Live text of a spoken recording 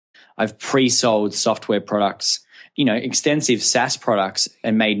I've pre-sold software products, extensive SaaS products,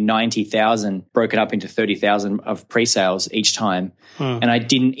 and made 90,000 broken up into 30,000 of pre-sales each time. And I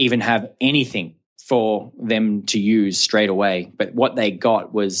didn't even have anything for them to use straight away. But what they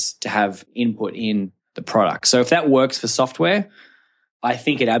got was to have input in the product. So if that works for software, I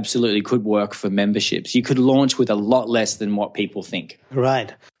think it absolutely could work for memberships. You could launch with a lot less than what people think.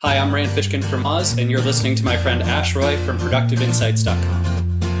 Right. Hi, I'm Rand Fishkin from Oz, and you're listening to my friend Ash Roy from ProductiveInsights.com.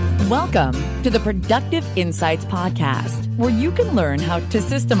 Welcome to the Productive Insights Podcast, where you can learn how to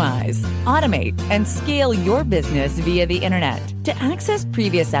systemize, automate, and scale your business via the internet. To access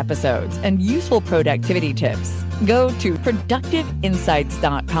previous episodes and useful productivity tips, go to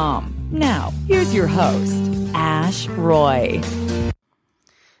ProductiveInsights.com. Now, here's your host, Ash Roy.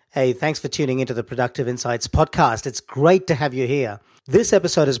 Hey, thanks for tuning into the Productive Insights podcast. It's great to have you here. This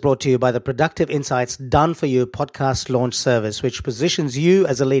episode is brought to you by the Productive Insights Done For You podcast launch service, which positions you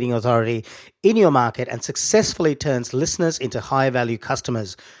as a leading authority in your market and successfully turns listeners into high-value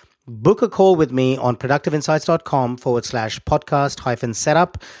customers. Book a call with me on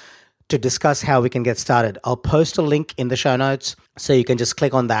productiveinsights.com/podcast-setup to discuss how we can get started. I'll post a link in the show notes so you can just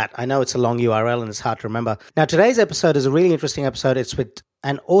click on that. I know it's a long URL and it's hard to remember. Now, today's episode is a really interesting episode. It's with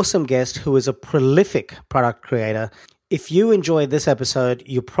an awesome guest who is a prolific product creator. If you enjoyed this episode,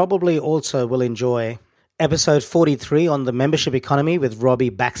 you probably also will enjoy episode 43 on the membership economy with Robbie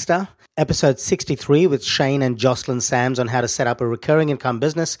Baxter, episode 63 with Shane and Jocelyn Sams on how to set up a recurring income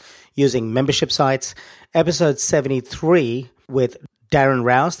business using membership sites, episode 73 with Darren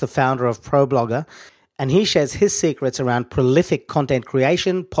Rouse, the founder of ProBlogger, and he shares his secrets around prolific content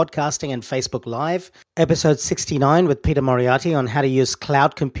creation, podcasting, and Facebook Live. Episode 69 with Peter Moriarty on how to use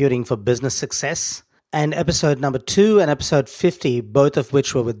cloud computing for business success. And episode number 2 and episode 50, both of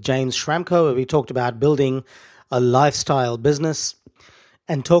which were with James Schramko, where we talked about building a lifestyle business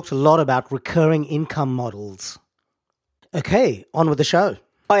and talked a lot about recurring income models. Okay, on with the show.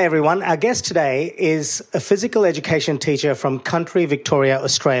 Hi everyone, our guest today is a physical education teacher from country Victoria,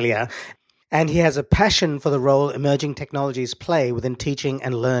 Australia, and he has a passion for the role emerging technologies play within teaching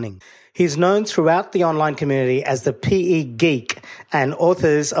and learning. He's known throughout the online community as the PE Geek and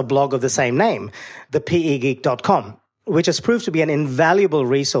authors a blog of the same name, thepegeek.com, which has proved to be an invaluable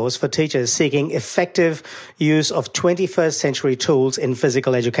resource for teachers seeking effective use of 21st century tools in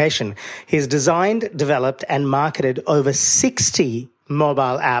physical education. He's designed, developed, and marketed over 60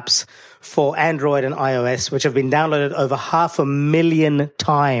 mobile apps for Android and iOS, which have been downloaded over 500,000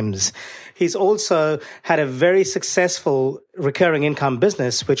 times. He's also had a very successful recurring income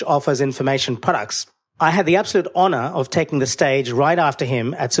business, which offers information products. I had the absolute honor of taking the stage right after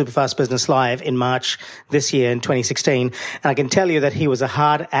him at Superfast Business Live in March this year in 2016. And I can tell you that he was a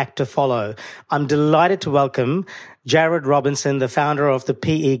hard act to follow. I'm delighted to welcome Jared Robinson, the founder of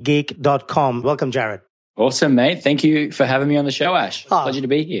thepegeek.com. Welcome, Jared. Awesome, mate. Thank you for having me on the show, Ash. Pleasure to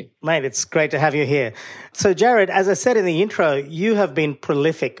be here. Mate, it's great to have you here. So, Jared, as I said in the intro, you have been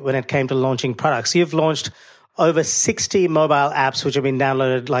prolific when it came to launching products. You've launched over 60 mobile apps, which have been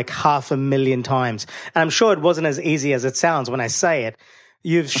downloaded like 500,000 times. And I'm sure it wasn't as easy as it sounds when I say it.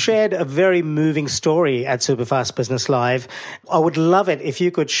 You've shared a very moving story at Superfast Business Live. I would love it if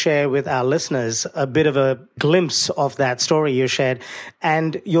you could share with our listeners a bit of a glimpse of that story you shared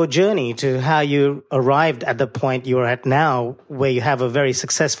and your journey to how you arrived at the point you're at now, where you have a very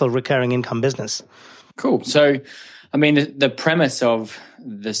successful recurring income business. Cool. So, I mean, the premise of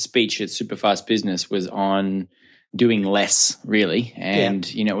the speech at Superfast Business was on doing less, really. And,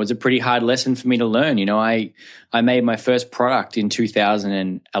 it was a pretty hard lesson for me to learn. I made my first product in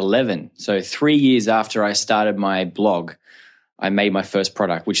 2011. So 3 years after I started my blog, I made my first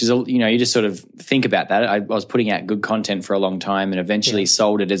product, which is, you just sort of think about that. I was putting out good content for a long time and eventually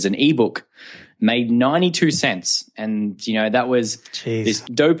sold it as an ebook, made 92 cents. And, that was this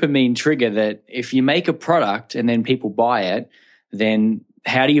dopamine trigger that if you make a product and then people buy it, then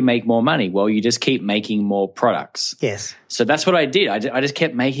how do you make more money? Well, you just keep making more products. Yes. So that's what I did. I just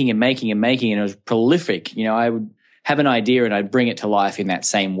kept making and it was prolific. I would have an idea and I'd bring it to life in that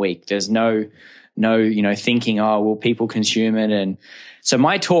same week. There's no thinking, will people consume it? And so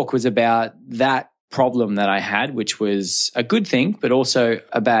my talk was about that problem that I had, which was a good thing, but also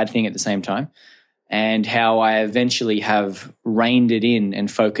a bad thing at the same time, and how I eventually have reined it in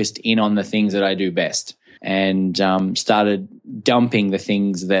and focused in on the things that I do best. And started dumping the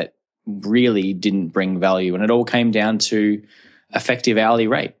things that really didn't bring value. And it all came down to effective hourly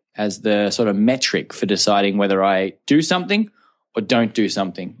rate as the sort of metric for deciding whether I do something or don't do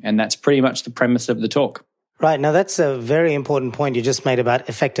something. And that's pretty much the premise of the talk. Right. Now, that's a very important point you just made about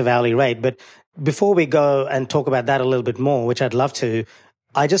effective hourly rate. But before we go and talk about that a little bit more, which I'd love to,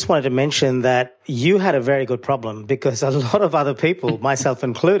 I just wanted to mention that you had a very good problem because a lot of other people, myself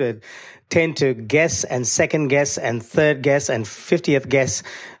included, tend to guess and second guess and third guess and 50th guess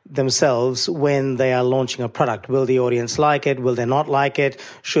themselves when they are launching a product. Will the audience like it? Will they not like it?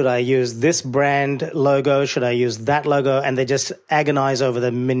 Should I use this brand logo? Should I use that logo? And they just agonize over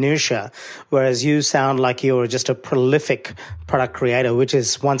the minutia, whereas you sound like you're just a prolific product creator, which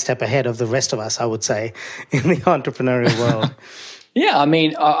is one step ahead of the rest of us, I would say, in the entrepreneurial world. Yeah, I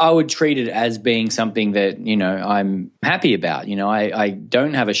mean, I would treat it as being something that, I'm happy about. I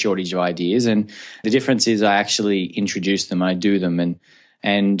don't have a shortage of ideas, and the difference is I actually introduce them, I do them.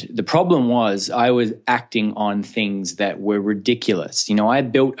 And the problem was I was acting on things that were ridiculous. I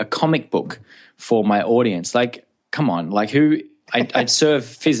built a comic book for my audience. Like, come on, like I'd serve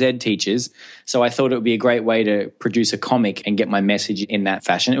phys ed teachers, so I thought it would be a great way to produce a comic and get my message in that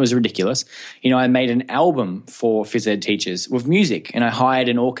fashion. It was ridiculous. I made an album for phys ed teachers with music, and I hired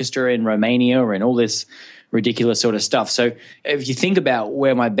an orchestra in Romania and all this ridiculous sort of stuff. So if you think about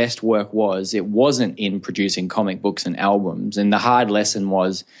where my best work was, it wasn't in producing comic books and albums. And the hard lesson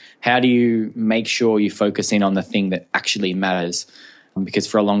was, how do you make sure you focus in on the thing that actually matters? Because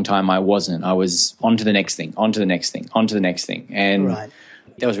for a long time I wasn't. I was on to the next thing, on to the next thing, on to the next thing. And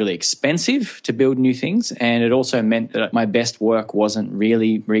that was really expensive to build new things. And it also meant that my best work wasn't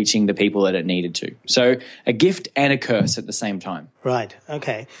really reaching the people that it needed to. So a gift and a curse at the same time. Right.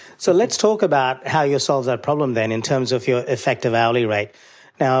 Okay. So let's talk about how you solve that problem then in terms of your effective hourly rate.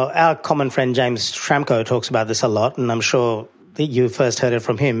 Now, our common friend James Schramko talks about this a lot, and I'm sure you first heard it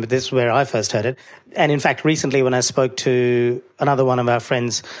from him, but this is where I first heard it. And in fact, recently when I spoke to another one of our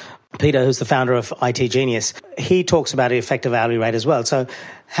friends, Peter, who's the founder of IT Genius, he talks about the effective hourly rate as well. So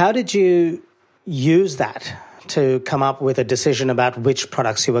how did you use that to come up with a decision about which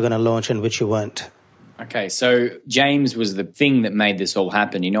products you were going to launch and which you weren't? Okay, so James was the thing that made this all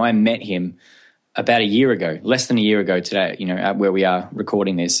happen. I met him about a year ago, less than a year ago today, where we are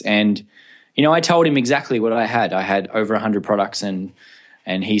recording this. And I told him exactly what I had. I had over 100 products, and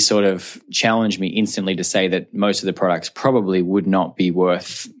he sort of challenged me instantly to say that most of the products probably would not be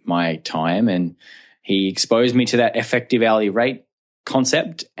worth my time. And he exposed me to that effective hourly rate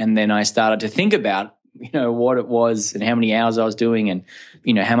concept. And then I started to think about, what it was and how many hours I was doing and,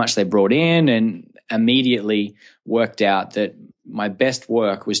 how much they brought in, and immediately worked out that my best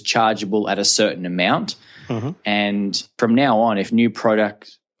work was chargeable at a certain amount. Mm-hmm. And from now on, if new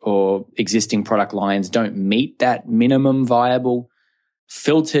products or existing product lines don't meet that minimum viable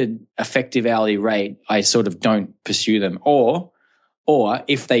filtered effective hourly rate, I sort of don't pursue them. Or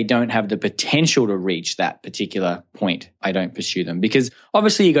if they don't have the potential to reach that particular point, I don't pursue them. Because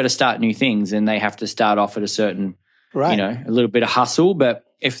obviously you got to start new things and they have to start off at a certain, a little bit of hustle. But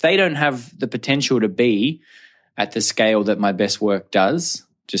if they don't have the potential to be at the scale that my best work does,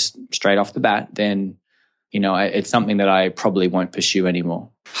 just straight off the bat, then it's something that I probably won't pursue anymore.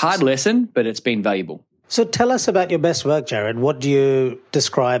 Hard lesson, but it's been valuable. So tell us about your best work, Jared. What do you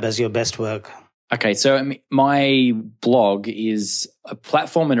describe as your best work? Okay, so my blog is a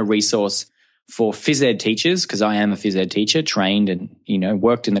platform and a resource for phys ed teachers, because I am a phys ed teacher, trained and,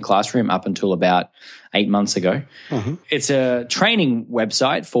 worked in the classroom up until about 8 months ago. Mm-hmm. It's a training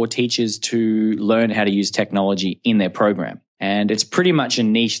website for teachers to learn how to use technology in their program. And it's pretty much a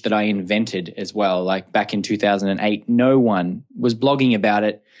niche that I invented as well. Like back in 2008, no one was blogging about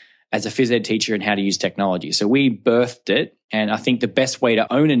it as a phys ed teacher and how to use technology. So we birthed it. And I think the best way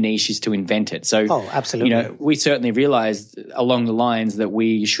to own a niche is to invent it. So, absolutely. We certainly realized along the lines that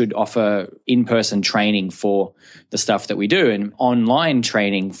we should offer in-person training for the stuff that we do and online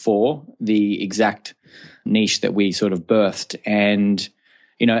training for the exact niche that we sort of birthed. And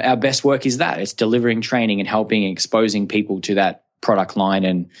our best work is that. It's delivering training and helping and exposing people to that product line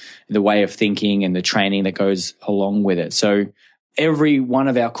and the way of thinking and the training that goes along with it. So every one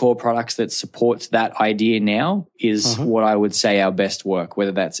of our core products that supports that idea now is what I would say our best work,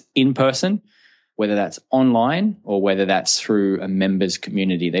 whether that's in person, whether that's online, or whether that's through a members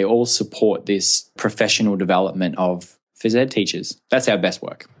community. They all support this professional development of phys ed teachers. That's our best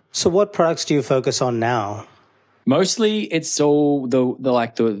work. So what products do you focus on now? Mostly it's all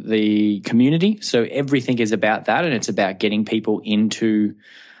the community. So everything is about that, and it's about getting people into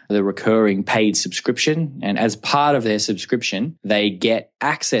the recurring paid subscription. And as part of their subscription, they get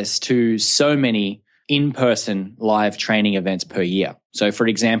access to so many in-person live training events per year. So for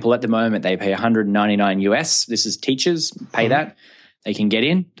example, at the moment, they pay $199 US. This is teachers pay that. They can get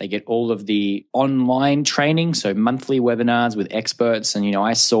in. They get all of the online training, so monthly webinars with experts. And,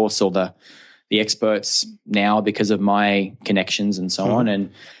 I source all the experts now because of my connections and so on,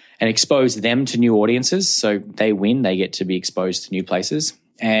 and expose them to new audiences. So they win. They get to be exposed to new places.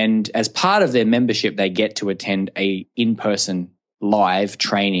 And as part of their membership, they get to attend a in-person live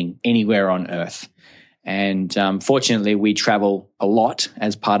training anywhere on earth. And fortunately, we travel a lot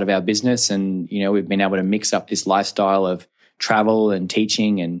as part of our business. And, we've been able to mix up this lifestyle of travel and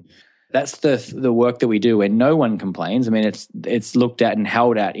teaching. And that's the work that we do. And no one complains. I mean, it's looked at and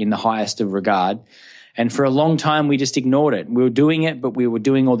held at in the highest of regard. And for a long time, we just ignored it. We were doing it, but we were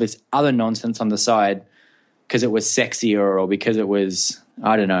doing all this other nonsense on the side because it was sexier or because it was,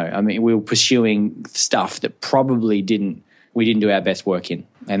 I don't know. I mean, we were pursuing stuff that probably we didn't do our best work in.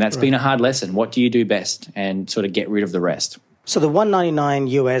 And that's been a hard lesson. What do you do best? And sort of get rid of the rest. So the $199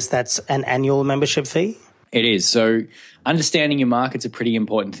 US, that's an annual membership fee? It is. So understanding your market's a pretty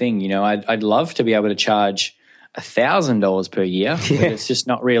important thing. I'd love to be able to charge $1,000 per year, but it's just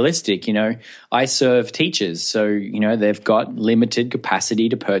not realistic. I serve teachers, so, they've got limited capacity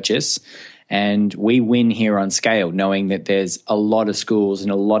to purchase. And we win here on scale, knowing that there's a lot of schools and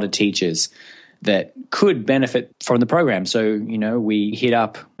a lot of teachers that could benefit from the program. So, we hit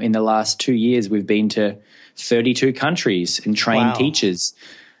up in the last 2 years, we've been to 32 countries and trained teachers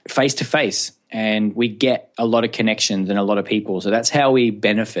face to face. And we get a lot of connections and a lot of people. So that's how we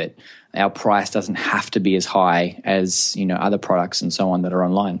benefit. Our price doesn't have to be as high as, other products and so on that are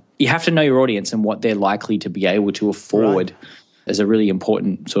online. You have to know your audience and what they're likely to be able to afford is a really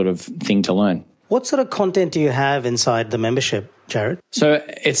important sort of thing to learn. What sort of content do you have inside the membership, Jared? So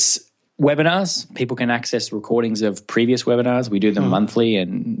it's webinars. People can access recordings of previous webinars. We do them monthly,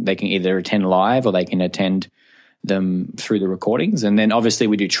 and they can either attend live or they can attend them through the recordings. And then obviously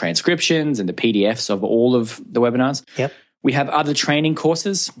we do transcriptions and the PDFs of all of the webinars. Yep. We have other training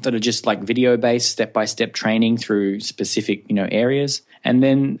courses that are just like video-based, step-by-step training through specific, areas. And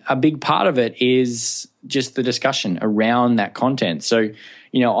then a big part of it is just the discussion around that content. So,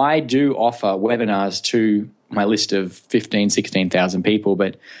 I do offer webinars to my list of 15,000, 16,000 people,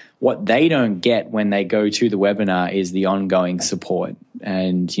 but what they don't get when they go to the webinar is the ongoing support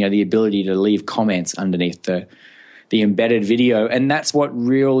and, the ability to leave comments underneath the embedded video. And that's what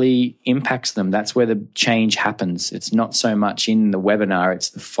really impacts them. That's where the change happens. It's not so much in the webinar, it's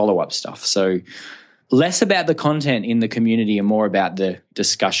the follow-up stuff. So less about the content in the community and more about the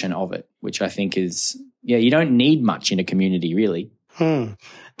discussion of it, which I think is, you don't need much in a community, really.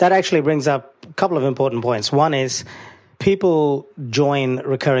 That actually brings up a couple of important points. One is people join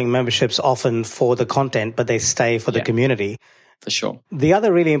recurring memberships often for the content, but they stay for the community. For sure. The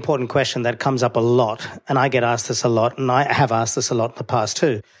other really important question that comes up a lot, and I get asked this a lot, and I have asked this a lot in the past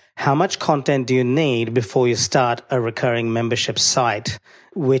too, how much content do you need before you start a recurring membership site,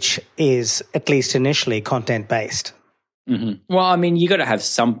 which is, at least initially, content-based? Mm-hmm. Well, I mean, you got to have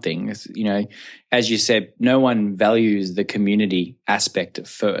something. As you said, no one values the community aspect at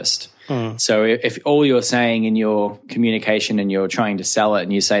first. So if all you're saying in your communication and you're trying to sell it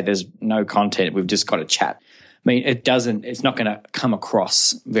and you say there's no content, we've just got to chat, I mean, it's not going to come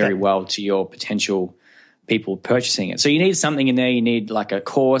across very well to your potential people purchasing it. So you need something in there. You need like a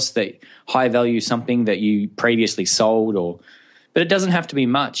course that high value, something that you previously sold, but it doesn't have to be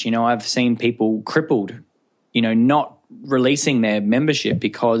much. I've seen people crippled, not releasing their membership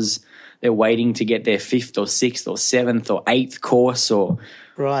because they're waiting to get their 5th or 6th or 7th or 8th course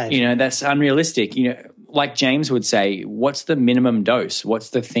that's unrealistic. Like James would say, what's the minimum dose? What's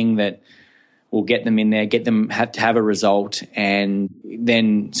the thing that will get them in there, get them to have a result, and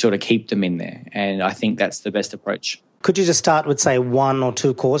then sort of keep them in there? And I think that's the best approach. Could you just start with, say, 1 or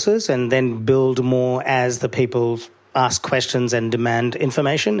 2 courses and then build more as the people ask questions and demand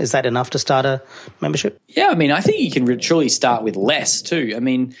information? Is that enough to start a membership? Yeah, I mean, I think you can truly start with less too. I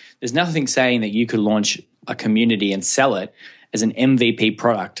mean, there's nothing saying that you could launch a community and sell it as an MVP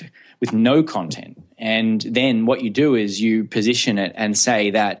product with no content. And then what you do is you position it and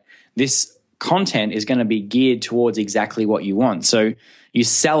say that this content is going to be geared towards exactly what you want. So you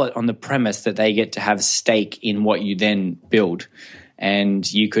sell it on the premise that they get to have stake in what you then build.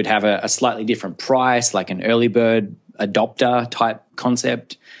 And you could have a slightly different price, like an early bird adopter type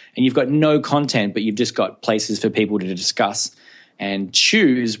concept. And you've got no content, but you've just got places for people to discuss and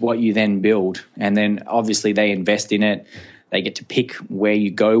choose what you then build. And then obviously they invest in it. They get to pick where you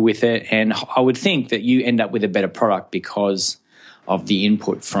go with it. And I would think that you end up with a better product because of the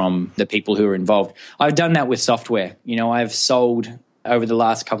input from the people who are involved. I've done that with software. I've sold over the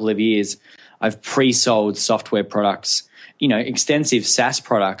last couple of years, I've pre-sold software products, extensive SaaS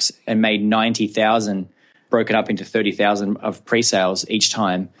products, and made 90,000 broken up into 30,000 of pre-sales each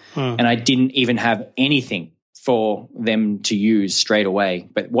time. And I didn't even have anything for them to use straight away.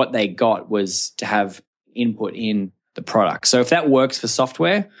 But what they got was to have input in the product. So if that works for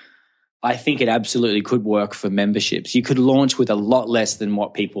software, I think it absolutely could work for memberships. You could launch with a lot less than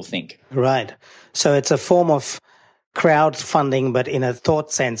what people think. Right. So it's a form of crowdfunding, but in a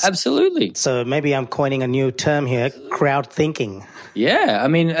thought sense. Absolutely. So maybe I'm coining a new term here, crowd thinking. Yeah. I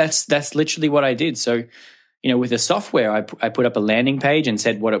mean, that's literally what I did. So, with the software, I put up a landing page and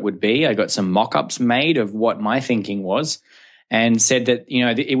said what it would be. I got some mock-ups made of what my thinking was and said that,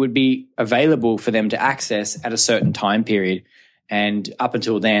 it would be available for them to access at a certain time period. And up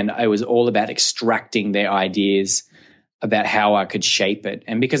until then, I was all about extracting their ideas about how I could shape it.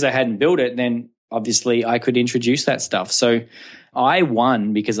 And because I hadn't built it, then obviously I could introduce that stuff. So I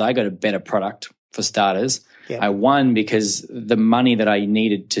won because I got a better product for starters. Yep. I won because the money that I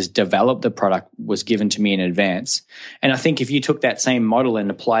needed to develop the product was given to me in advance. And I think if you took that same model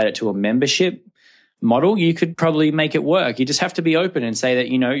and applied it to a membership model, you could probably make it work. You just have to be open and say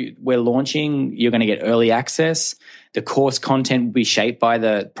that, we're launching, you're going to get early access. The course content will be shaped by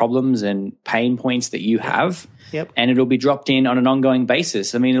the problems and pain points that you have. Yep. And it'll be dropped in on an ongoing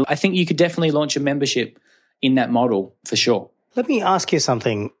basis. I mean, I think you could definitely launch a membership in that model for sure. Let me ask you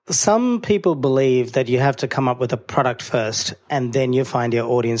something. Some people believe that you have to come up with a product first and then you find your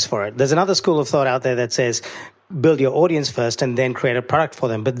audience for it. There's another school of thought out there that says build your audience first and then create a product for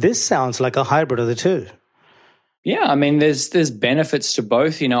them. But this sounds like a hybrid of the two. Yeah, I mean, there's benefits to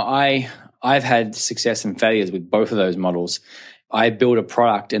both. I've had success and failures with both of those models. I built a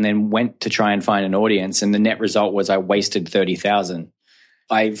product and then went to try and find an audience, and the net result was I wasted 30,000.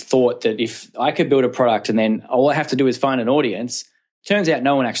 I thought that if I could build a product and then all I have to do is find an audience, turns out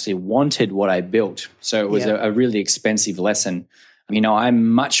no one actually wanted what I built. So it was a really expensive lesson. I'm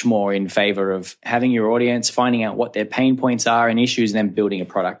much more in favor of having your audience, finding out what their pain points are and issues, and then building a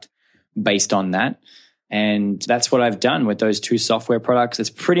product based on that. And that's what I've done with those two software products. It's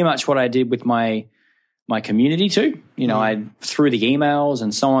pretty much what I did with my community too. I through the emails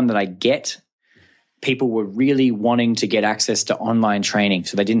and so on that I get, people were really wanting to get access to online training.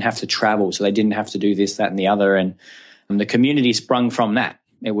 So they didn't have to travel. So they didn't have to do this, that, and the other. And the community sprung from that.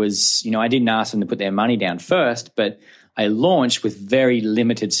 It was, I didn't ask them to put their money down first, but I launched with very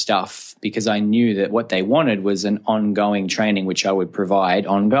limited stuff because I knew that what they wanted was an ongoing training, which I would provide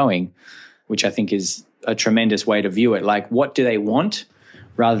ongoing, which I think is a tremendous way to view it. Like, what do they want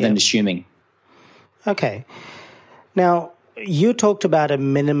rather than assuming? Okay. Now, you talked about a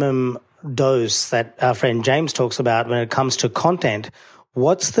minimum dose that our friend James talks about when it comes to content.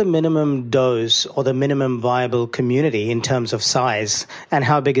 What's the minimum dose or the minimum viable community in terms of size, and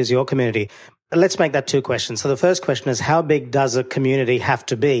how big is your community? Let's make that two questions. So the first question is, how big does a community have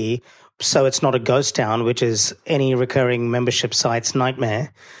to be so it's not a ghost town, which is any recurring membership site's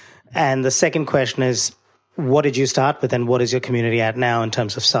nightmare? And the second question is, what did you start with and what is your community at now in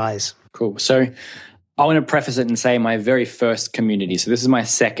terms of size? Cool. So I want to preface it and say my very first community. So this is my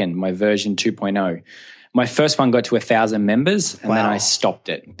version 2.0. My first one got to 1,000 members and then I stopped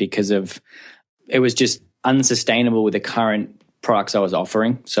it because it was just unsustainable with the current products I was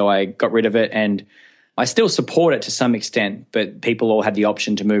offering. So I got rid of it, and I still support it to some extent, but people all had the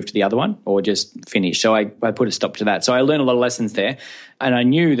option to move to the other one or just finish. So I put a stop to that. So I learned a lot of lessons there. And I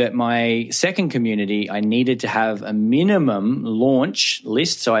knew that my second community, I needed to have a minimum launch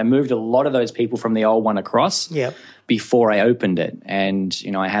list. So I moved a lot of those people from the old one across before I opened it. And,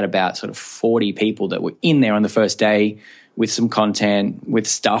 I had about sort of 40 people that were in there on the first day with some content, with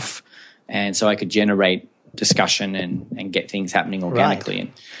stuff. And so I could generate discussion and get things happening organically.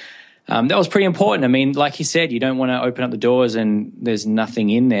 Right. And that was pretty important. I mean, like you said, you don't want to open up the doors and there's nothing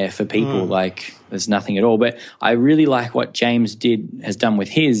in there for people. Like there's nothing at all. But I really like what James has done with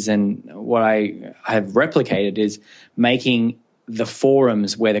his, and what I have replicated is making the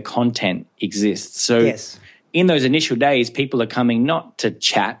forums where the content exists. So in those initial days, people are coming not to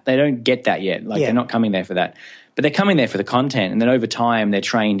chat. They don't get that yet. They're not coming there for that. But they're coming there for the content. And then over time, they're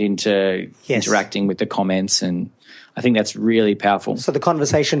trained into interacting with the comments, and I think that's really powerful. So the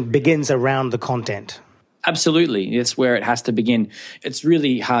conversation begins around the content. Absolutely. It's where it has to begin. It's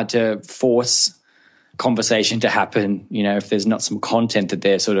really hard to force conversation to happen, if there's not some content that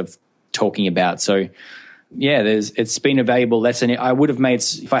they're sort of talking about. So, it's been a valuable lesson. I would have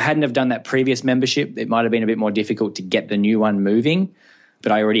if I hadn't have done that previous membership, it might have been a bit more difficult to get the new one moving,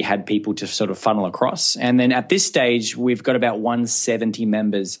 but I already had people to sort of funnel across. And then at this stage, we've got about 170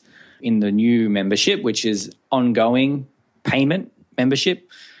 members in the new membership, which is ongoing payment membership.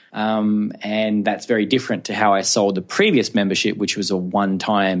 And that's very different to how I sold the previous membership, which was a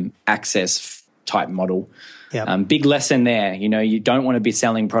one-time access type model. Yep. Big lesson there. You don't want to be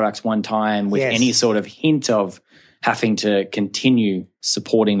selling products one time with any sort of hint of having to continue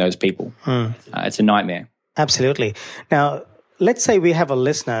supporting those people. It's a nightmare. Absolutely. Now, let's say we have a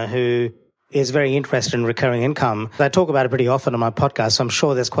listener who is very interested in recurring income. I talk about it pretty often on my podcast, so I'm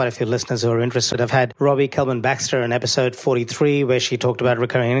sure there's quite a few listeners who are interested. I've had Robbie Kelman-Baxter in episode 43 where she talked about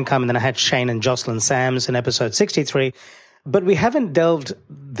recurring income, and then I had Shane and Jocelyn Sams in episode 63. But we haven't delved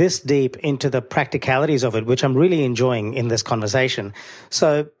this deep into the practicalities of it, which I'm really enjoying in this conversation.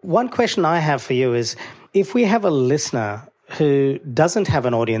 So one question I have for you is, if we have a listener who doesn't have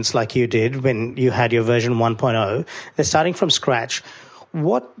an audience like you did when you had your version 1.0, they're starting from scratch,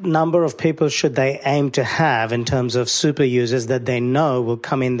 what number of people should they aim to have in terms of super users that they know will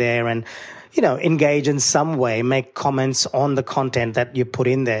come in there and, engage in some way, make comments on the content that you put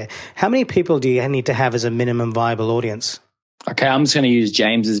in there? How many people do you need to have as a minimum viable audience? Okay, I'm just going to use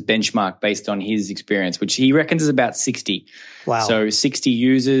James's benchmark based on his experience, which he reckons is about 60. Wow. So 60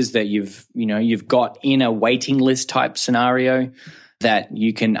 users that you've got in a waiting list type scenario that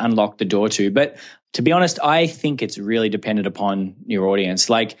you can unlock the door to. But to be honest, I think it's really dependent upon your audience.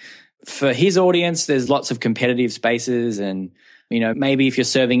 Like for his audience, there's lots of competitive spaces, and maybe if you're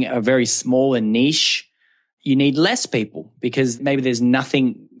serving a very small and niche, you need less people because maybe there's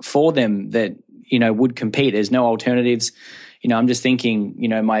nothing for them that would compete. There's no alternatives. I'm just thinking,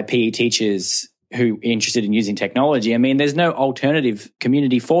 my PE teachers who are interested in using technology, there's no alternative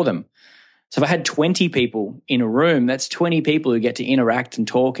community for them. So if I had 20 people in a room, that's 20 people who get to interact and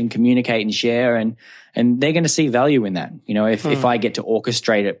talk and communicate and share, and they're going to see value in that, if I get to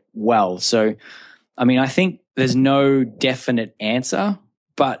orchestrate it well. So, I think there's no definite answer,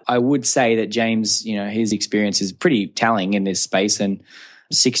 but I would say that James, his experience is pretty telling in this space, and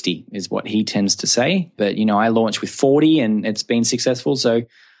 60 is what he tends to say. But, I launched with 40 and it's been successful. So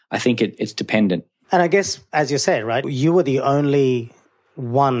I think it's dependent. And I guess, as you said, right, you were the only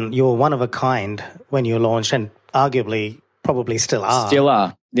one, you were one of a kind when you launched, and arguably probably still are. Still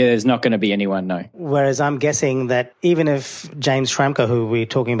are. Yeah, there's not going to be anyone, no. Whereas I'm guessing that even if James Schramko, who we're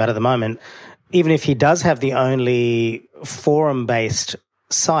talking about at the moment, even if he does have the only forum-based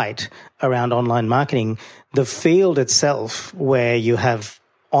site around online marketing, the field itself where you have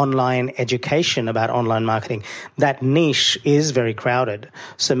online education about online marketing, that niche is very crowded.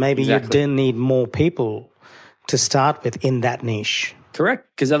 So maybe you do need more people to start with in that niche. Correct,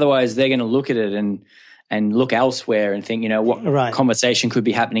 because otherwise they're going to look at it and look elsewhere and think, what conversation could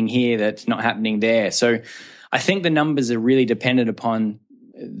be happening here that's not happening there. So I think the numbers are really dependent upon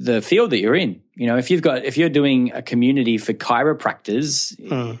the field that you're in. If you're doing a community for chiropractors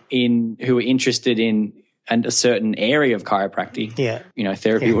who are interested in a certain area of chiropractic,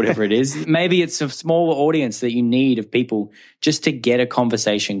 therapy, whatever it is, maybe it's a smaller audience that you need of people just to get a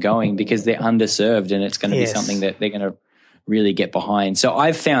conversation going because they're underserved, and it's going to be something that they're going to really get behind. So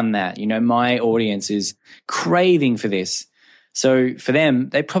I've found that, my audience is craving for this. So for them,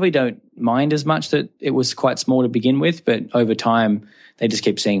 they probably don't mind as much that it was quite small to begin with, but over time, they just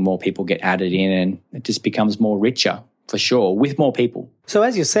keep seeing more people get added in, and it just becomes more richer, for sure, with more people. So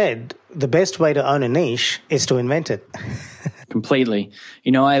as you said, the best way to own a niche is to invent it. Completely.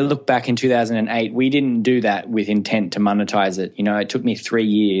 I look back in 2008, we didn't do that with intent to monetize it. It took me 3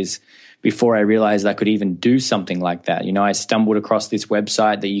 years before I realized I could even do something like that. I stumbled across this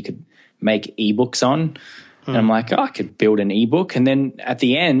website that you could make ebooks on. And I'm like, I could build an ebook. And then at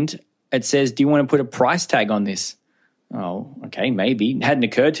the end, it says, do you want to put a price tag on this? Oh, okay, maybe. It hadn't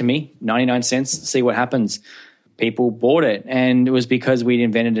occurred to me. 99 cents, see what happens. People bought it. And it was because we'd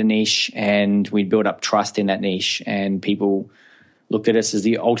invented a niche and we'd built up trust in that niche. And people looked at us as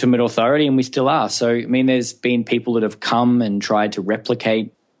the ultimate authority, and we still are. So, there's been people that have come and tried to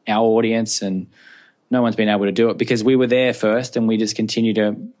replicate our audience, and no one's been able to do it because we were there first, and we just continue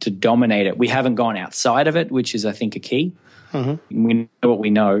to dominate it. We haven't gone outside of it, which is, I think, a key. Mm-hmm. We know what we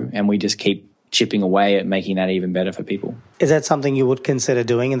know, and we just keep chipping away at making that even better for people. Is that something you would consider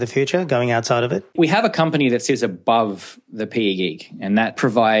doing in the future, going outside of it? We have a company that sits above the PE Geek, and that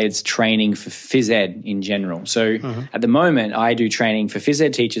provides training for phys ed in general. So at the moment, I do training for phys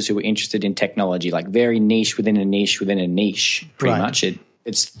ed teachers who are interested in technology, like very niche within a niche within a niche, pretty much.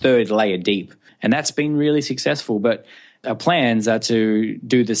 It's third layer deep. And that's been really successful. But our plans are to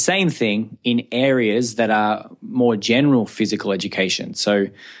do the same thing in areas that are more general physical education. So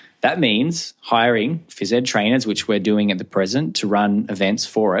that means hiring phys ed trainers, which we're doing at the present, to run events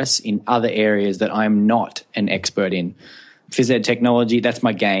for us in other areas that I'm not an expert in. Phys ed technology, that's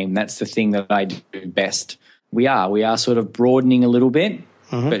my game. That's the thing that I do best. We are sort of broadening a little bit,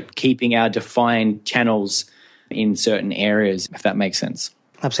 but keeping our defined channels in certain areas, if that makes sense.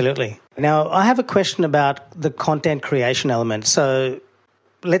 Absolutely. Now, I have a question about the content creation element. So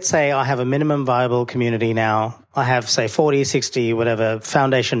let's say I have a minimum viable community now. I have, say, 40, 60, whatever,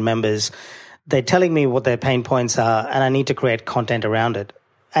 foundation members. They're telling me what their pain points are, and I need to create content around it.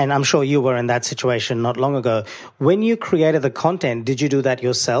 and I'm sure you were in that situation not long ago. When you created the content, did you do that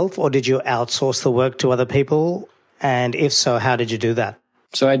yourself or did you outsource the work to other people? And if so, how did you do that?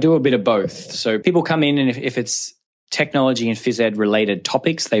 So I do a bit of both. So people come in and if it's technology and phys ed related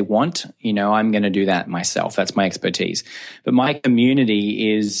topics they want, I'm going to do that myself. That's my expertise. But my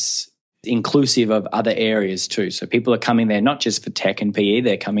community is inclusive of other areas too. So people are coming there not just for tech and PE,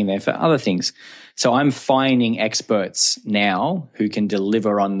 they're coming there for other things. So I'm finding experts now who can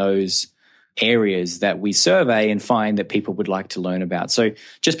deliver on those areas that we survey and find that people would like to learn about. So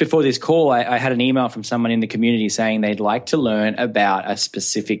just before this call, I had an email from someone in the community saying they'd like to learn about a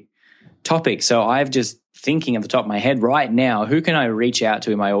specific topic. So I've just thinking at the top of my head right now, who can I reach out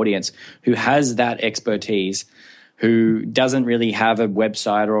to in my audience who has that expertise, who doesn't really have a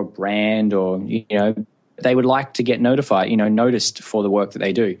website or a brand or, they would like to get noticed for the work that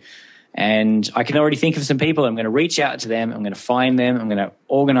they do. And I can already think of some people. I'm going to reach out to them. I'm going to find them. I'm going to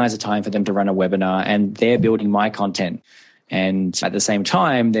organize a time for them to run a webinar, and they're building my content. And at the same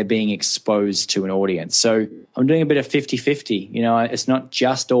time, they're being exposed to an audience. So I'm doing a bit of 50-50. It's not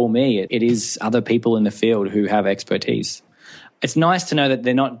just all me. It is other people in the field who have expertise. It's nice to know that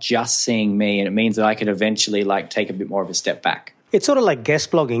they're not just seeing me, and it means that I could eventually take a bit more of a step back. It's sort of like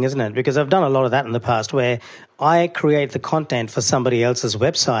guest blogging, isn't it? Because I've done a lot of that in the past where I create the content for somebody else's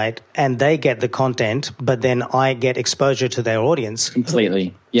website and they get the content, but then I get exposure to their audience.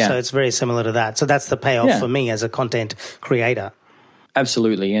 Completely, yeah. So it's very similar to that. So that's the payoff for me as a content creator.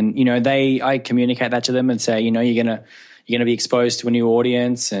 Absolutely. And, I communicate that to them and say, you're going to be exposed to a new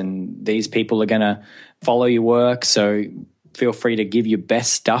audience and these people are going to follow your work. So feel free to give your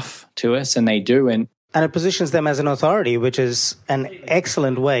best stuff to us. And they do. And it positions them as an authority, which is an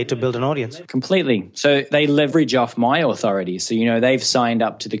excellent way to build an audience. Completely. So they leverage off my authority. So, they've signed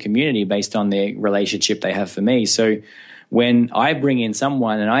up to the community based on the relationship they have for me. So when I bring in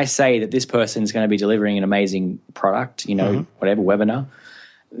someone and I say that this person is going to be delivering an amazing product, whatever webinar,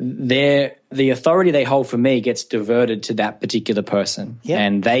 the authority they hold for me gets diverted to that particular person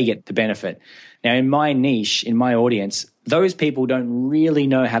and they get the benefit. Now, in my niche, in my audience, those people don't really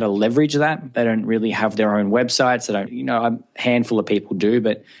know how to leverage that. They don't really have their own websites. They don't, a handful of people do,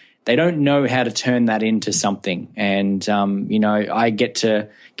 but they don't know how to turn that into something. And, I get to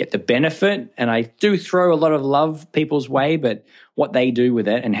get the benefit, and I do throw a lot of love people's way, but what they do with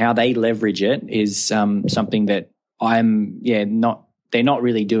it and how they leverage it is something that they're not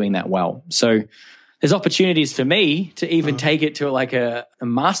really doing that well. So there's opportunities for me to even take it to a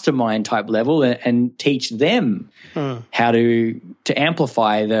mastermind type level and teach them how to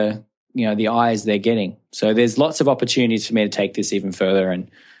amplify the eyes they're getting. So there's lots of opportunities for me to take this even further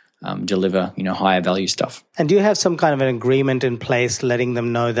and deliver higher value stuff. And do you have some kind of an agreement in place letting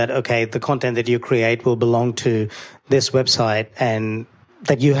them know that, okay, the content that you create will belong to this website and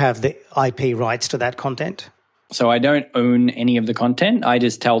that you have the IP rights to that content? So I don't own any of the content. I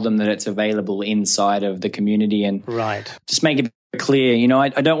just tell them that it's available inside of the community and just make it clear. I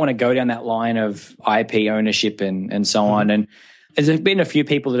don't want to go down that line of IP ownership and so on. And there's been a few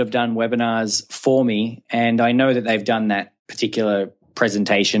people that have done webinars for me, and I know that they've done that particular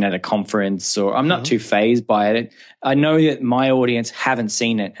presentation at a conference, or I'm not too fazed by it. I know that my audience haven't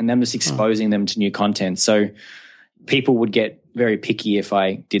seen it, and I'm just exposing them to new content. So people would get very picky if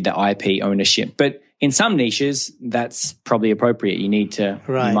I did the IP ownership. But in some niches, that's probably appropriate. You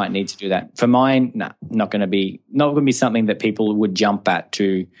might need to do that. For mine, not going to be something that people would jump at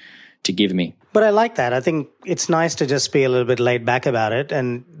to give me. But I like that. I think it's nice to just be a little bit laid back about it,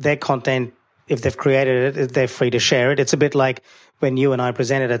 and their content, if they've created it, they're free to share it. It's a bit like when you and I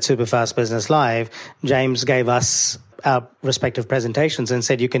presented at Superfast Business Live, James gave us our respective presentations and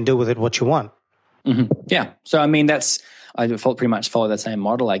said, you can do with it what you want. Mm-hmm. Yeah. So, I pretty much follow that same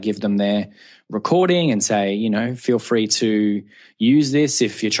model. I give them their recording and say, feel free to use this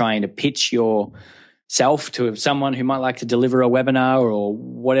if you're trying to pitch yourself to someone who might like to deliver a webinar or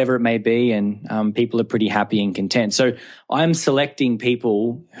whatever it may be. And people are pretty happy and content. So I'm selecting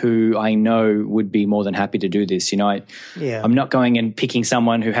people who I know would be more than happy to do this. I'm not going and picking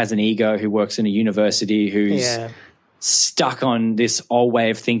someone who has an ego, who works in a university, who's stuck on this old way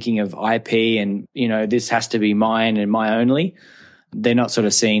of thinking of IP and, this has to be mine and my only. They're not sort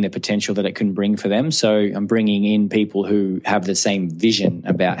of seeing the potential that it can bring for them. So I'm bringing in people who have the same vision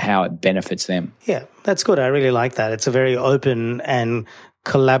about how it benefits them. Yeah, that's good. I really like that. It's a very open and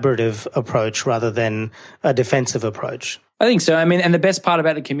collaborative approach rather than a defensive approach. I think so. And the best part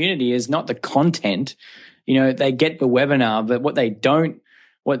about the community is not the content. They get the webinar, but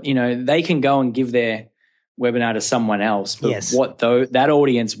they can go and give their webinar to someone else. But yes. what that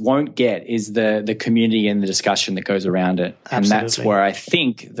audience won't get is the community and the discussion that goes around it. Absolutely. And that's where I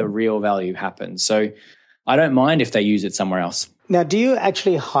think the real value happens. So I don't mind if they use it somewhere else. Now, do you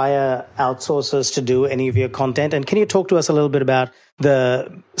actually hire outsourcers to do any of your content? And can you talk to us a little bit about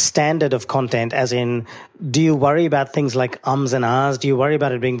the standard of content, as in, do you worry about things like ums and ahs? Do you worry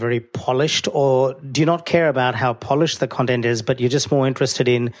about it being very polished, or do you not care about how polished the content is, but you're just more interested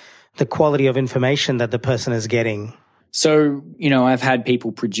in the quality of information that the person is getting? So, I've had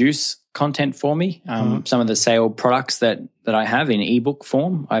people produce content for me. Some of the sale products that I have in ebook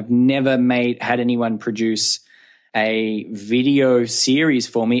form. I've never had anyone produce a video series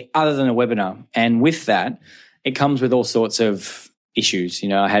for me other than a webinar. And with that, it comes with all sorts of issues.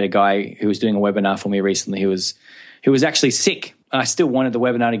 I had a guy who was doing a webinar for me recently who was actually sick. I still wanted the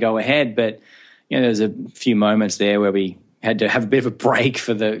webinar to go ahead, but there's a few moments there where we had to have a bit of a break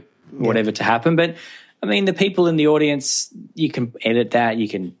for the whatever to happen. But I mean, the people in the audience, you can edit that, you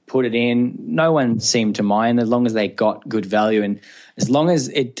can put it in. No one seemed to mind as long as they got good value. And as long as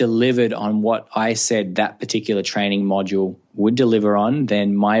it delivered on what I said that particular training module would deliver on,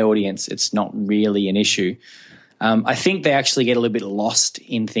 then my audience, it's not really an issue. I think they actually get a little bit lost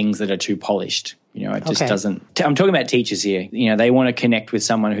in things that are too polished. It just doesn't. I'm talking about teachers here. They want to connect with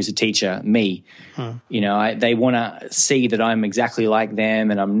someone who's a teacher, me. They want to see that I'm exactly like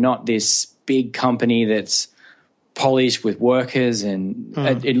them and I'm not this big company that's polished with workers, and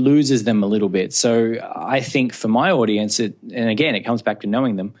it loses them a little bit. So I think for my audience, and again, it comes back to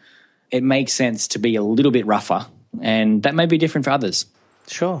knowing them, it makes sense to be a little bit rougher, and that may be different for others.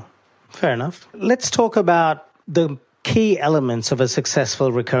 Sure. Fair enough. Let's talk about the key elements of a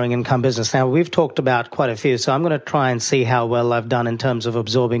successful recurring income business. Now, we've talked about quite a few, so I'm going to try and see how well I've done in terms of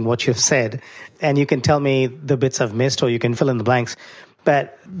absorbing what you've said. And you can tell me the bits I've missed, or you can fill in the blanks.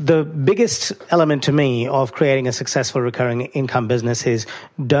 But the biggest element to me of creating a successful recurring income business is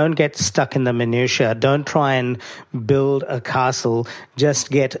don't get stuck in the minutiae. Don't try and build a castle.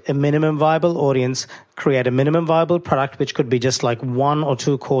 Just get a minimum viable audience, create a minimum viable product, which could be just like 1 or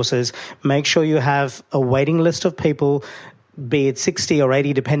 2 courses. Make sure you have a waiting list of people, be it 60 or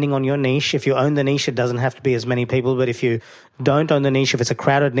 80, depending on your niche. If you own the niche, it doesn't have to be as many people. But if you don't own the niche, if it's a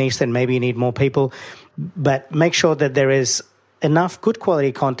crowded niche, then maybe you need more people. But make sure that there is enough good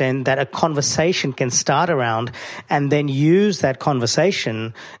quality content that a conversation can start around, and then use that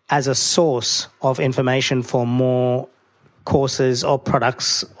conversation as a source of information for more courses or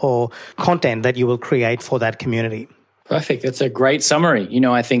products or content that you will create for that community. Perfect. That's a great summary.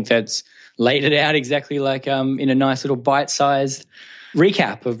 I think that's laid it out exactly like in a nice little bite-sized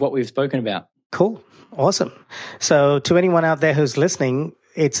recap of what we've spoken about. Cool. Awesome. So to anyone out there who's listening,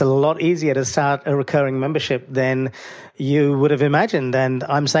 it's a lot easier to start a recurring membership than you would have imagined. And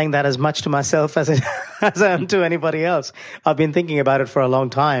I'm saying that as much to myself as I am to anybody else. I've been thinking about it for a long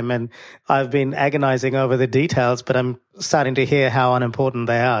time, and I've been agonizing over the details, but I'm starting to hear how unimportant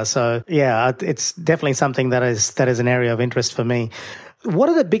they are. So yeah, it's definitely something that is an area of interest for me. What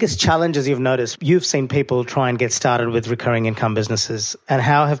are the biggest challenges you've noticed? You've seen people try and get started with recurring income businesses, and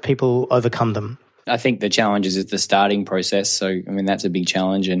how have people overcome them? I think the challenge is the starting process. So, that's a big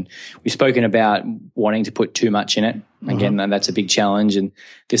challenge. And we've spoken about wanting to put too much in it. Again, that's a big challenge. And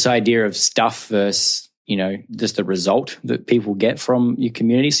this idea of stuff versus, just the result that people get from your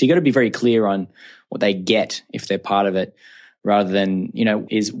community. So you got to be very clear on what they get if they're part of it, rather than,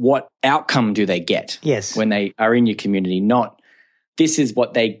 is what outcome do they get when they are in your community, not this is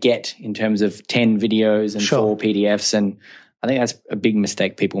what they get in terms of 10 videos and 4 PDFs. And I think that's a big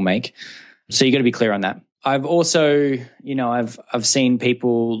mistake people make. So you got to be clear on that. I've also, I've seen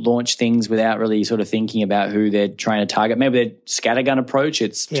people launch things without really sort of thinking about who they're trying to target. Maybe they're scattergun approach.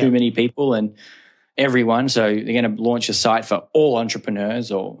 It's too many people and everyone. So they're going to launch a site for all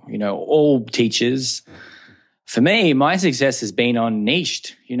entrepreneurs or, all teachers. For me, my success has been on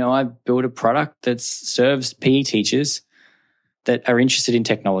niched. I've built a product that serves PE teachers that are interested in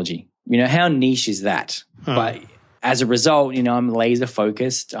technology. How niche is that? But as a result, I'm laser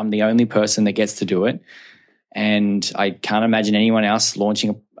focused. I'm the only person that gets to do it. And I can't imagine anyone else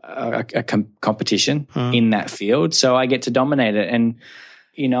launching a competition in that field. So I get to dominate it. And,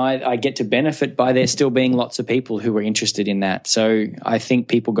 I get to benefit by there still being lots of people who are interested in that. So I think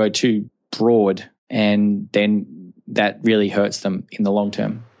people go too broad, and then that really hurts them in the long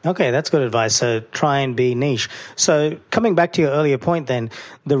term. Okay, that's good advice. So try and be niche. So coming back to your earlier point then,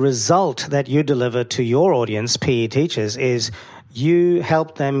 the result that you deliver to your audience, PE teachers, is you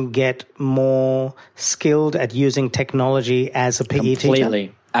help them get more skilled at using technology as a PE teacher?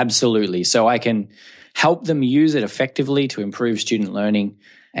 Completely. Absolutely. So I can help them use it effectively to improve student learning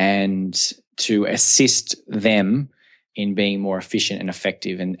and to assist them in being more efficient and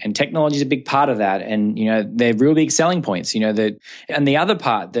effective. And technology is a big part of that. And, they're real big selling points, and the other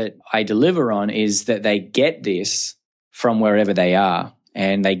part that I deliver on is that they get this from wherever they are,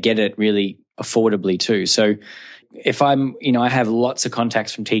 and they get it really affordably too. So if I'm, I have lots of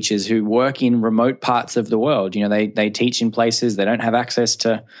contacts from teachers who work in remote parts of the world. They teach in places they don't have access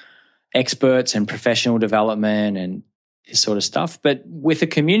to experts and professional development and this sort of stuff. But with a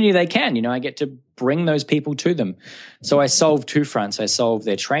community, they can. I get to bring those people to them. So I solve two fronts. I solve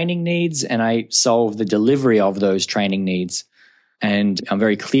their training needs, and I solve the delivery of those training needs. And I'm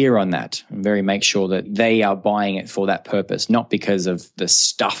very clear on that. I'm very make sure that they are buying it for that purpose, not because of the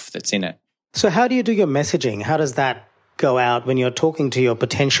stuff that's in it. So how do you do your messaging? How does that go out when you're talking to your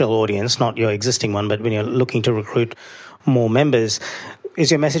potential audience, not your existing one, but when you're looking to recruit more members?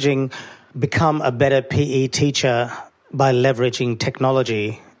 Is your messaging become a better PE teacher by leveraging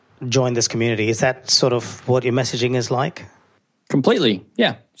technology, join this community? Is that sort of what your messaging is like? Completely,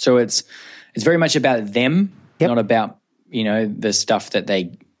 yeah. So it's very much about them, not about, the stuff that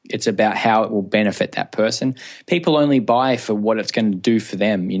it's about how it will benefit that person. People only buy for what it's going to do for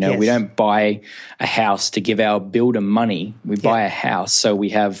them. Yes. We don't buy a house to give our builder money. We buy a house so we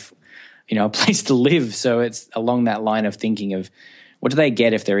have, a place to live. So it's along that line of thinking of what do they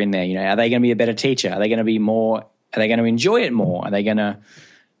get if they're in there? Are they going to be a better teacher? Are they going to be more? Are they going to enjoy it more? Are they going to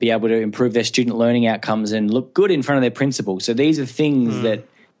be able to improve their student learning outcomes and look good in front of their principal? So these are things that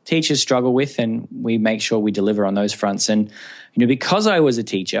teachers struggle with, and we make sure we deliver on those fronts. And, because I was a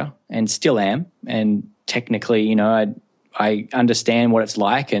teacher and still am, and technically, I understand what it's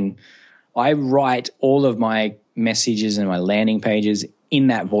like, and I write all of my messages and my landing pages in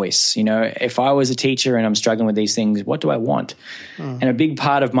that voice. If I was a teacher and I'm struggling with these things, what do I want? And a big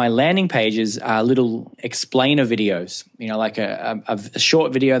part of my landing pages are little explainer videos, like a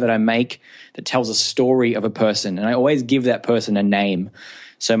short video that I make that tells a story of a person. And I always give that person a name.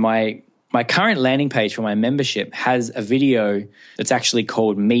 So my current landing page for my membership has a video that's actually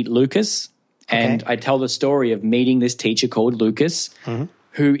called Meet Lucas. And I tell the story of meeting this teacher called Lucas,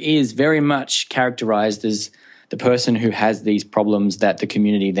 who is very much characterized as the person who has these problems that the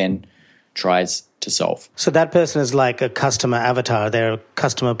community then tries to solve. So that person is like a customer avatar. They're a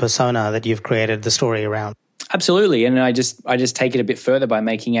customer persona that you've created the story around. Absolutely. And I just take it a bit further by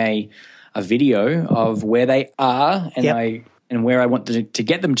making a video of where they are and where I want to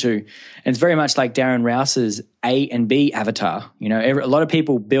get them to. And it's very much like Darren Rouse's A and B avatar. A lot of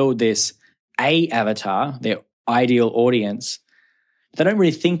people build this A avatar, their ideal audience. They don't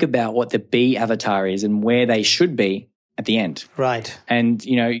really think about what the B avatar is and where they should be at the end. Right. And,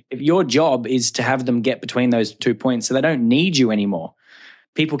 if your job is to have them get between those 2 points so they don't need you anymore.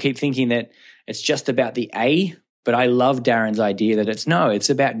 People keep thinking that it's just about the A, but I love Darren's idea that it's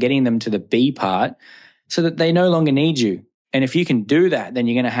about getting them to the B part so that they no longer need you. And if you can do that, then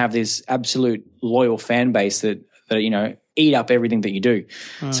you're going to have this absolute loyal fan base that eat up everything that you do.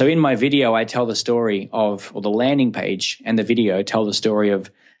 So in my video, I tell the story of, or the landing page and the video tell the story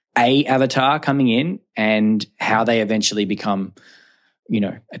of a avatar coming in and how they eventually become,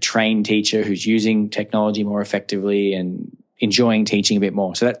 a trained teacher who's using technology more effectively and enjoying teaching a bit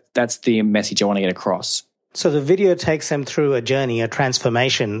more. So that's the message I want to get across. So the video takes them through a journey, a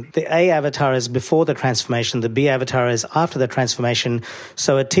transformation. The A avatar is before the transformation. The B avatar is after the transformation.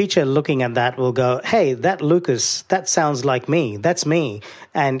 So a teacher looking at that will go, hey, that Lucas, that sounds like me. That's me.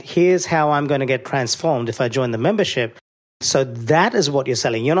 And here's how I'm going to get transformed if I join the membership. So that is what you're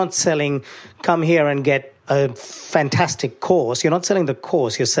selling. You're not selling, come here and get a fantastic course. You're not selling the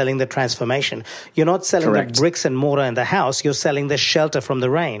course. You're selling the transformation. You're not selling Correct. The bricks and mortar in the house. You're selling the shelter from the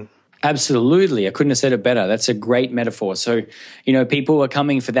rain. Absolutely. I couldn't have said it better. That's a great metaphor. So, people are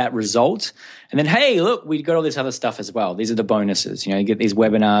coming for that result. And then, hey, look, we got all this other stuff as well. These are the bonuses. You get these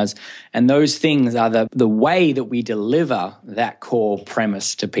webinars. And those things are the way that we deliver that core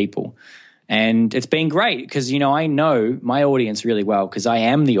premise to people. And it's been great because, I know my audience really well because I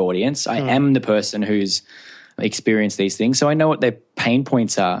am the audience. I am the person who's experienced these things. So I know what their pain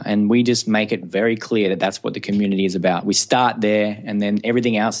points are. And we just make it very clear that that's what the community is about. We start there and then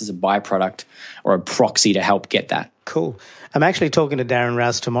everything else is a byproduct or a proxy to help get that. Cool. I'm actually talking to Darren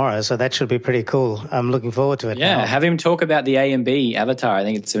Rouse tomorrow, so that should be pretty cool. I'm looking forward to it. Yeah, now. Have him talk about the A and B avatar. I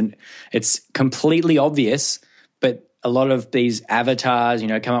think it's completely obvious, but a lot of these avatars,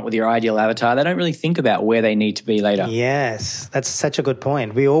 come up with your ideal avatar, they don't really think about where they need to be later. Yes, that's such a good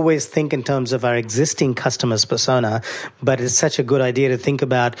point. We always think in terms of our existing customer's persona, but it's such a good idea to think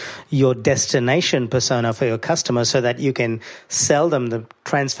about your destination persona for your customer so that you can sell them the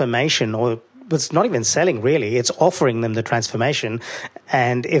transformation or it's not even selling really. It's offering them the transformation.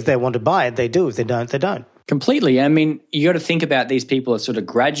 And if they want to buy it, they do. If they don't, they don't. Completely. I mean, you got to think about these people as sort of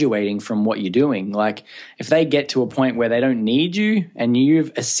graduating from what you're doing. Like if they get to a point where they don't need you and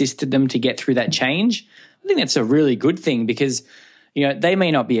you've assisted them to get through that change, I think that's a really good thing because, you know, they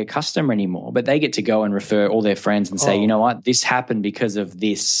may not be a customer anymore, but they get to go and refer all their friends and say, you know what, this happened because of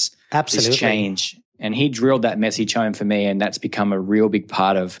this change. And he drilled that message home for me, and that's become a real big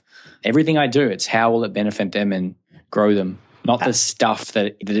part of everything I do. It's how will it benefit them and grow them, not the stuff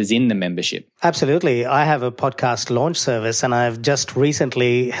that is in the membership. Absolutely. I have a podcast launch service, and I've just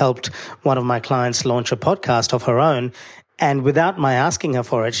recently helped one of my clients launch a podcast of her own. And without my asking her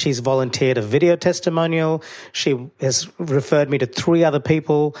for it, she's volunteered a video testimonial. She has referred me to 3 other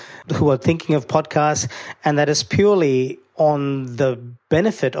people who are thinking of podcasts, and that is purely on the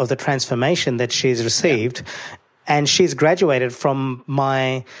benefit of the transformation that she's received. Yeah. And she's graduated from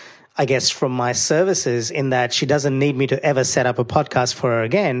my services in that she doesn't need me to ever set up a podcast for her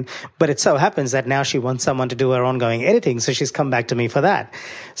again. But it so happens that now she wants someone to do her ongoing editing. So she's come back to me for that.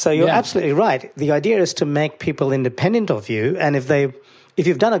 So you're absolutely right. The idea is to make people independent of you. And if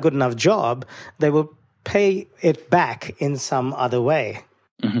you've done a good enough job, they will pay it back in some other way.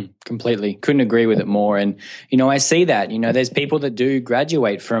 Mm-hmm. Completely. Couldn't agree with it more. And, you know, I see that, you know, there's people that do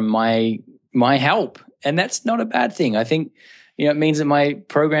graduate from my help, and that's not a bad thing. I think, you know, it means that my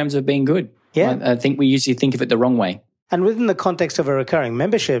programs have been good. Yeah. I think we usually think of it the wrong way. And within the context of a recurring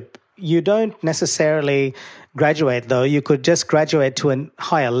membership, you don't necessarily graduate, though. You could just graduate to a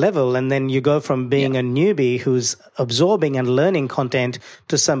higher level, and then you go from being a newbie who's absorbing and learning content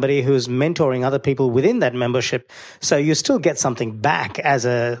to somebody who's mentoring other people within that membership. So you still get something back as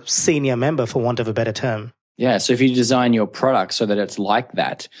a senior member, for want of a better term. Yeah, so if you design your product so that it's like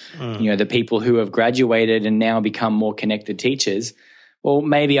that, you know, the people who have graduated and now become more connected teachers, well,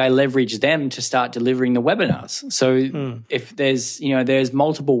 maybe I leverage them to start delivering the webinars. So if there's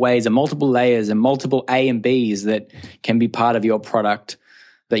multiple ways and multiple layers and multiple A and Bs that can be part of your product.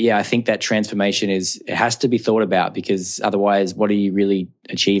 But yeah, I think that transformation it has to be thought about, because otherwise, what are you really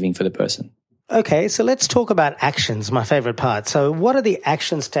achieving for the person? Okay, so let's talk about actions, my favorite part. So what are the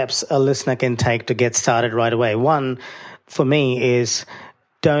action steps a listener can take to get started right away? One, for me, is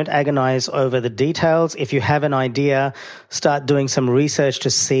don't agonize over the details. If you have an idea, start doing some research to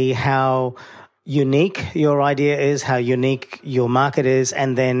see how unique your idea is, how unique your market is,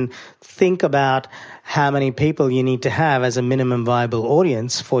 and then think about how many people you need to have as a minimum viable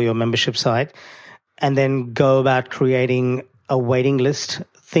audience for your membership site, and then go about creating a waiting list.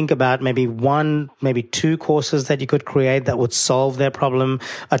 Think about maybe 1, maybe 2 courses that you could create that would solve their problem,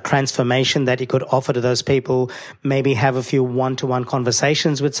 a transformation that you could offer to those people, maybe have a few one-to-one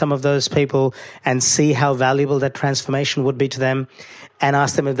conversations with some of those people and see how valuable that transformation would be to them, and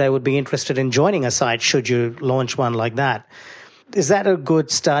ask them if they would be interested in joining a site should you launch one like that. Is that a good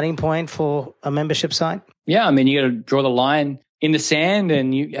starting point for a membership site? Yeah, I mean, you got to draw the line in the sand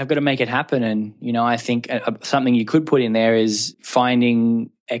and you have got to make it happen. And, you know, I think something you could put in there is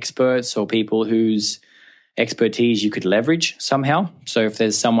finding experts or people whose expertise you could leverage somehow. So if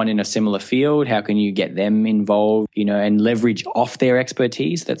there's someone in a similar field, how can you get them involved, you know, and leverage off their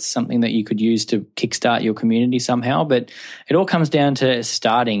expertise? That's something that you could use to kickstart your community somehow. But it all comes down to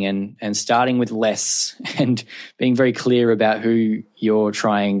starting and starting with less and being very clear about who you're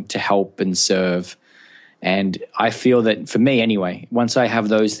trying to help and serve. And I feel that for me anyway, once I have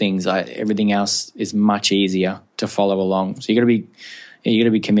those things, everything else is much easier to follow along. So you got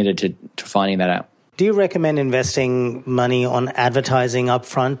to be committed to finding that out. Do you recommend investing money on advertising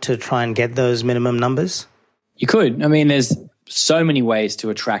upfront to try and get those minimum numbers? You could. I mean, there's so many ways to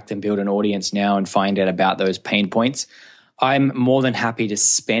attract and build an audience now and find out about those pain points. I'm more than happy to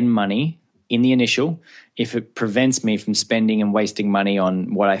spend money in the initial if it prevents me from spending and wasting money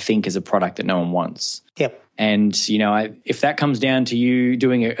on what I think is a product that no one wants. Yep. And, you know, if that comes down to you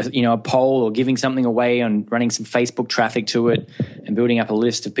doing a poll or giving something away and running some Facebook traffic to it and building up a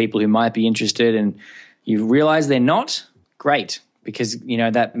list of people who might be interested and you realize they're not, great, because, you know,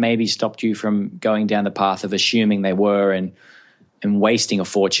 that maybe stopped you from going down the path of assuming they were and wasting a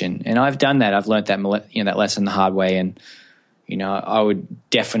fortune. And I've done that. I've learned that, that lesson the hard way. And, you know, I would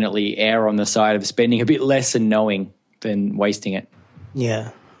definitely err on the side of spending a bit less and knowing than wasting it.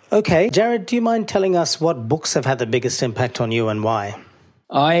 Yeah. Okay. Jared, do you mind telling us what books have had the biggest impact on you and why?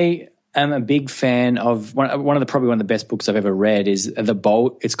 I am a big fan of probably one of the best books I've ever read is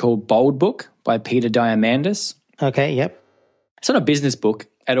it's called Bold Book by Peter Diamandis. Okay. Yep. It's not a business book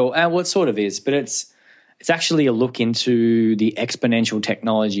at all. Well, it sort of is, but it's actually a look into the exponential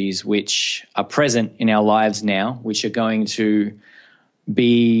technologies which are present in our lives now, which are going to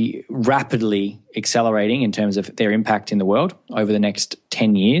be rapidly accelerating in terms of their impact in the world over the next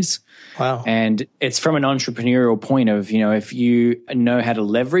 10 years. Wow. And it's from an entrepreneurial point of, if you know how to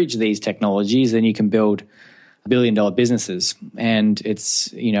leverage these technologies, then you can build billion-dollar businesses. And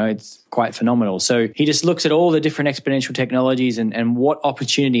it's quite phenomenal. So he just looks at all the different exponential technologies and what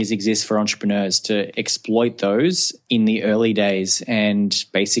opportunities exist for entrepreneurs to exploit those in the early days. And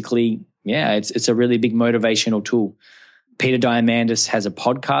basically, it's a really big motivational tool. Peter Diamandis has a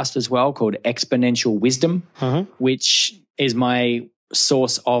podcast as well called Exponential Wisdom, which is my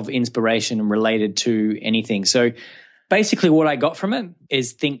source of inspiration related to anything. So basically what I got from it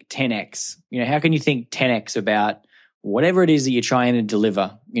is think 10x. How can you think 10x about whatever it is that you're trying to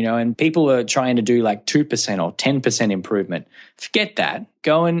deliver? And people are trying to do like 2% or 10% improvement. Forget that.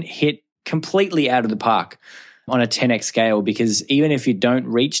 Go and hit completely out of the park on a 10x scale, because even if you don't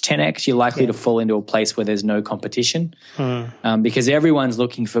reach 10x, you're likely to fall into a place where there's no competition, because everyone's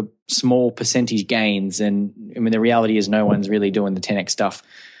looking for small percentage gains. And the reality is no one's really doing the 10x stuff.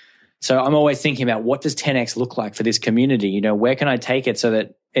 So I'm always thinking about, what does 10x look like for this community? Where can I take it so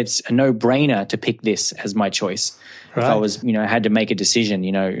that it's a no-brainer to pick this as my choice? Right. If I was, had to make a decision,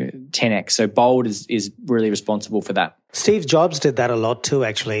 10x. So Bold is really responsible for that. Steve Jobs did that a lot too,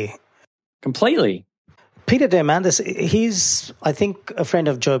 actually. Completely. Peter Diamandis, he's, I think, a friend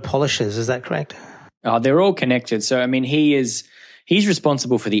of Joe Polish's. Is that correct? They're all connected. So, he's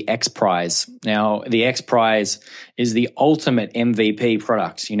responsible for the X Prize. Now, the X Prize is the ultimate MVP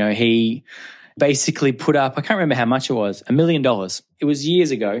product. He basically put up, I can't remember how much it was, $1 million. It was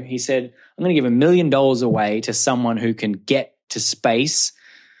years ago. He said, I'm going to give $1 million away to someone who can get to space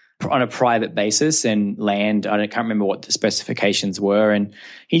on a private basis and land. I can't remember what the specifications were. And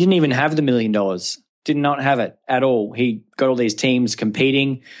he didn't even have the $1 million. Did not have it at all. He got all these teams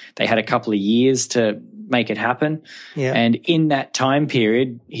competing. They had a couple of years to make it happen. Yeah. And in that time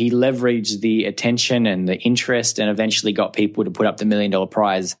period, he leveraged the attention and the interest and eventually got people to put up the $1 million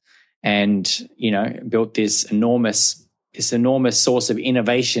prize and, built this enormous source of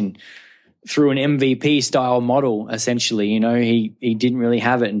innovation through an MVP style model, essentially. He didn't really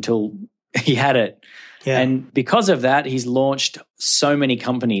have it until he had it. Yeah. And because of that, he's launched so many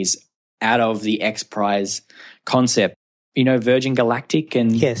companies out of the X Prize concept. Virgin Galactic and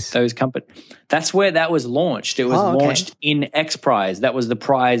those companies. That's where that was launched. It was launched in X Prize. That was the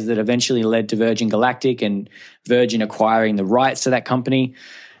prize that eventually led to Virgin Galactic and Virgin acquiring the rights to that company.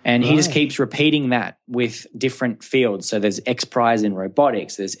 And he just keeps repeating that with different fields. So there's X Prize in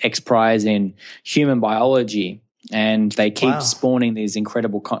robotics, there's X Prize in human biology, and they keep spawning these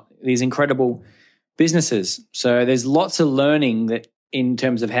incredible businesses. So there's lots of learning that in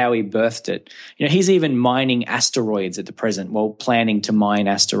terms of how he birthed it. He's even mining asteroids at the present, planning to mine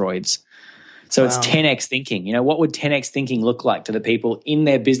asteroids. So it's 10x thinking. What would 10x thinking look like to the people in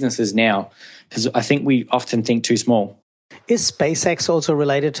their businesses now? Because I think we often think too small. Is SpaceX also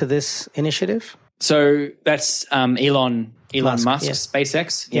related to this initiative? So that's Elon Musk's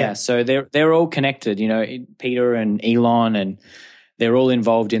SpaceX. Yeah. So they're all connected, Peter and Elon, and they're all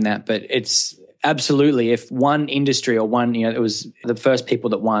involved in that. But it's absolutely, if one industry or one, it was the first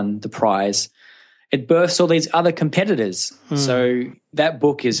people that won the prize, it births all these other competitors. So that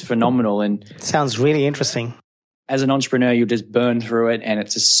book is phenomenal. And sounds really interesting. As an entrepreneur, you'll just burn through it, and it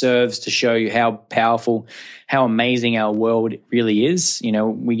just serves to show you how powerful, how amazing our world really is.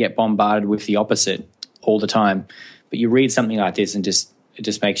 We get bombarded with the opposite all the time. But you read something like this and it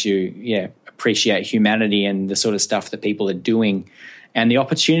just makes you, appreciate humanity and the sort of stuff that people are doing and the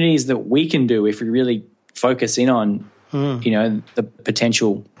opportunities that we can do if we really focus in on, the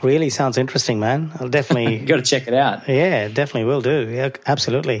potential. Really sounds interesting, man. I'll definitely... Got to check it out. Yeah, definitely will do. Yeah,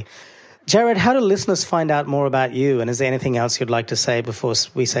 absolutely. Jared, how do listeners find out more about you? And is there anything else you'd like to say before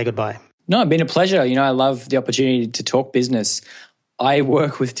we say goodbye? No, it's been a pleasure. I love the opportunity to talk business. I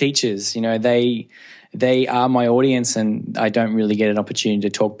work with teachers. They are my audience, and I don't really get an opportunity to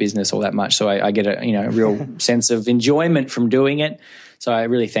talk business all that much. So I get a real sense of enjoyment from doing it. So I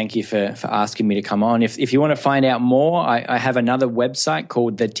really thank you for asking me to come on. If you want to find out more, I have another website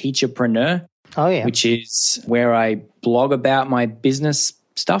called The Teacherpreneur, which is where I blog about my business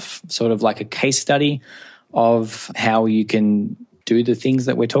stuff, sort of like a case study of how you can do the things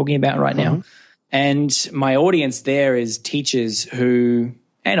that we're talking about right now. And my audience there is teachers and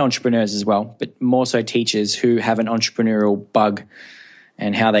entrepreneurs as well, but more so teachers who have an entrepreneurial bug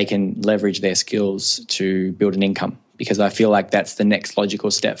and how they can leverage their skills to build an income. Because I feel like that's the next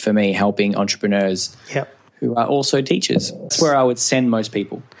logical step for me, helping entrepreneurs who are also teachers. That's where I would send most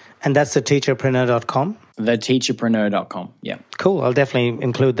people. And that's theteacherpreneur.com? Theteacherpreneur.com. Yeah. Cool. I'll definitely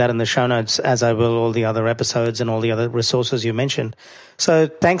include that in the show notes, as I will all the other episodes and all the other resources you mentioned. So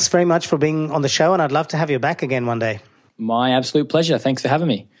thanks very much for being on the show, and I'd love to have you back again one day. My absolute pleasure. Thanks for having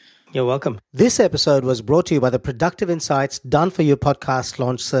me. You're welcome. This episode was brought to you by the Productive Insights Done For You podcast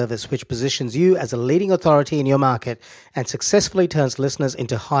launch service, which positions you as a leading authority in your market and successfully turns listeners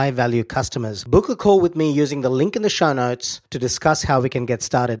into high-value customers. Book a call with me using the link in the show notes to discuss how we can get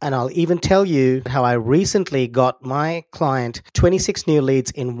started. And I'll even tell you how I recently got my client 26 new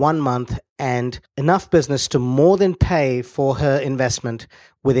leads in 1 month and enough business to more than pay for her investment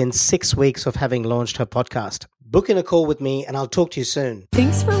within 6 weeks of having launched her podcast. Book in a call with me and I'll talk to you soon.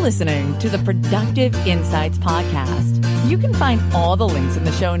 Thanks for listening to the Productive Insights podcast. You can find all the links in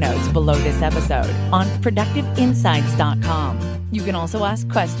the show notes below this episode on productiveinsights.com. You can also ask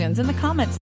questions in the comments